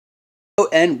Hello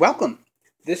and welcome.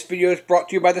 This video is brought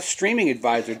to you by the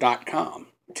StreamingAdvisor.com.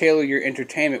 Tailor your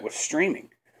entertainment with streaming.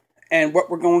 And what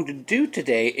we're going to do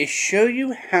today is show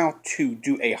you how to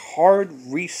do a hard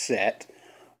reset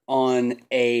on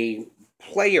a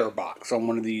player box, on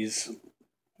one of these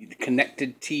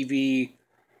connected TV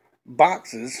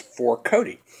boxes for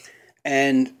Kodi.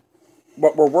 And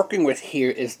what we're working with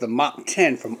here is the Mach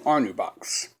 10 from ARNU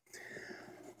Box.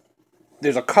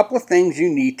 There's a couple of things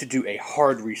you need to do a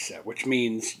hard reset, which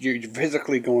means you're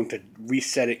physically going to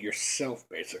reset it yourself,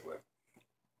 basically.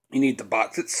 You need the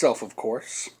box itself, of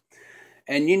course,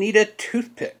 and you need a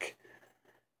toothpick.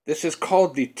 This is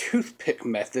called the toothpick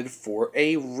method for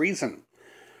a reason.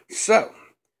 So,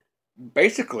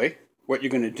 basically, what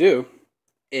you're going to do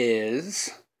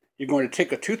is you're going to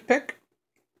take a toothpick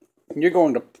and you're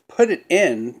going to put it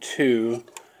into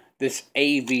this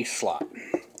AV slot.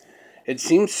 It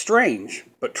seems strange,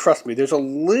 but trust me, there's a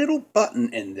little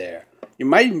button in there. You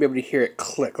might even be able to hear it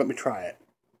click. Let me try it.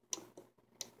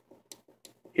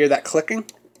 Hear that clicking?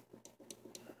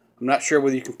 I'm not sure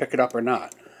whether you can pick it up or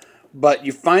not. But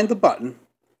you find the button,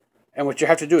 and what you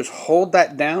have to do is hold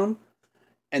that down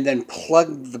and then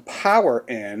plug the power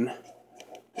in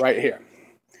right here.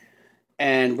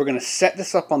 And we're going to set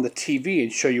this up on the TV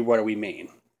and show you what we mean.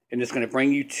 And it's going to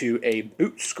bring you to a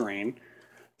boot screen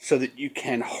so that you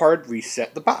can hard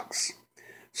reset the box.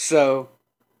 So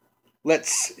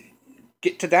let's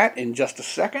get to that in just a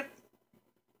second.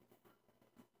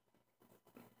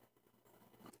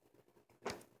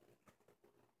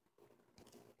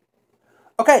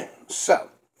 Okay, so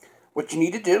what you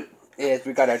need to do is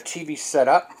we've got our TV set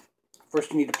up. First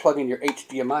you need to plug in your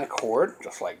HDMI cord,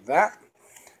 just like that.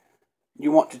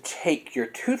 You want to take your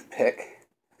toothpick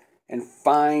and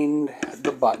find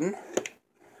the button.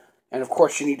 And of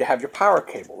course you need to have your power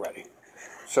cable ready.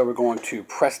 So we're going to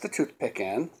press the toothpick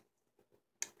in.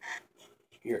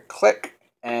 Here, click,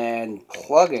 and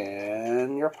plug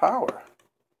in your power.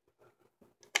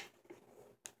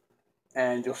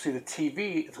 And you'll see the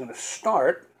TV is going to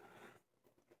start.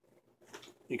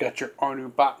 You got your ARNU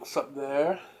box up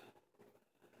there.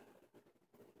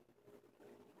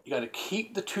 You got to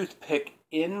keep the toothpick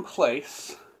in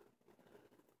place.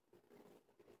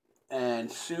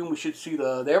 And soon we should see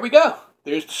there we go.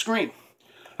 There's the screen.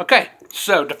 Okay,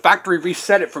 so to factory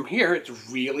reset it from here,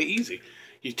 it's really easy.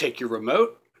 You take your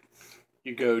remote,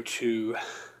 you go to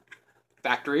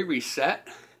factory reset,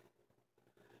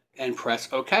 and press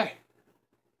OK. It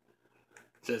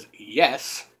says,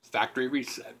 yes, factory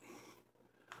reset.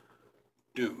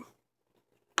 Doom.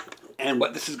 And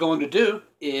what this is going to do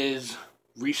is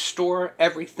restore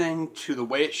everything to the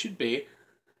way it should be,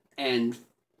 and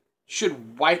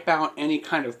should wipe out any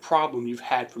kind of problem you've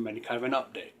had from any kind of an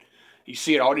update. You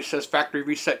see it already says factory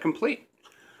reset complete.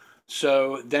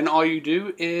 So then all you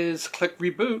do is click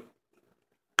reboot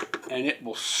and it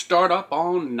will start up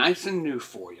all nice and new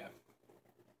for you.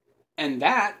 And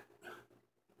that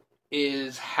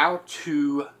is how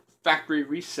to factory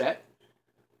reset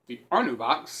the ARNU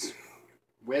box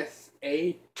with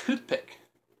a toothpick.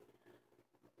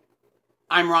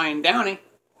 I'm Ryan Downey,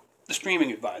 the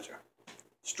Streaming Advisor.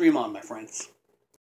 Stream on, my friends.